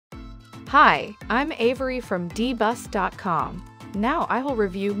Hi, I'm Avery from Dbufs.com. Now I will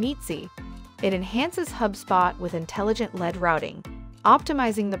review Meetzy. It enhances HubSpot with intelligent lead routing,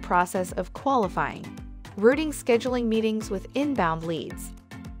 optimizing the process of qualifying, routing scheduling meetings with inbound leads.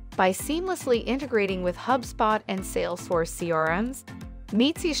 By seamlessly integrating with HubSpot and Salesforce CRMs,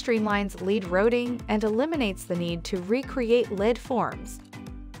 Meetzy streamlines lead routing and eliminates the need to recreate lead forms.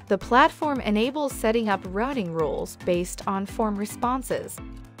 The platform enables setting up routing rules based on form responses,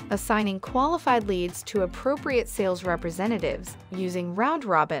 assigning qualified leads to appropriate sales representatives using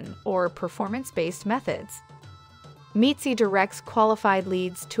round-robin or performance-based methods. Meetzy directs qualified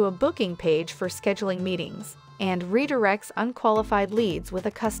leads to a booking page for scheduling meetings and redirects unqualified leads with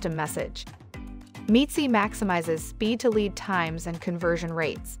a custom message. Meetzy maximizes speed-to-lead times and conversion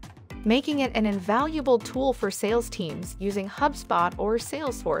rates, making it an invaluable tool for sales teams using HubSpot or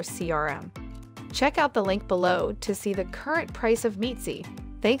Salesforce CRM. Check out the link below to see the current price of Meetzy.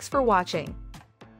 Thanks for watching.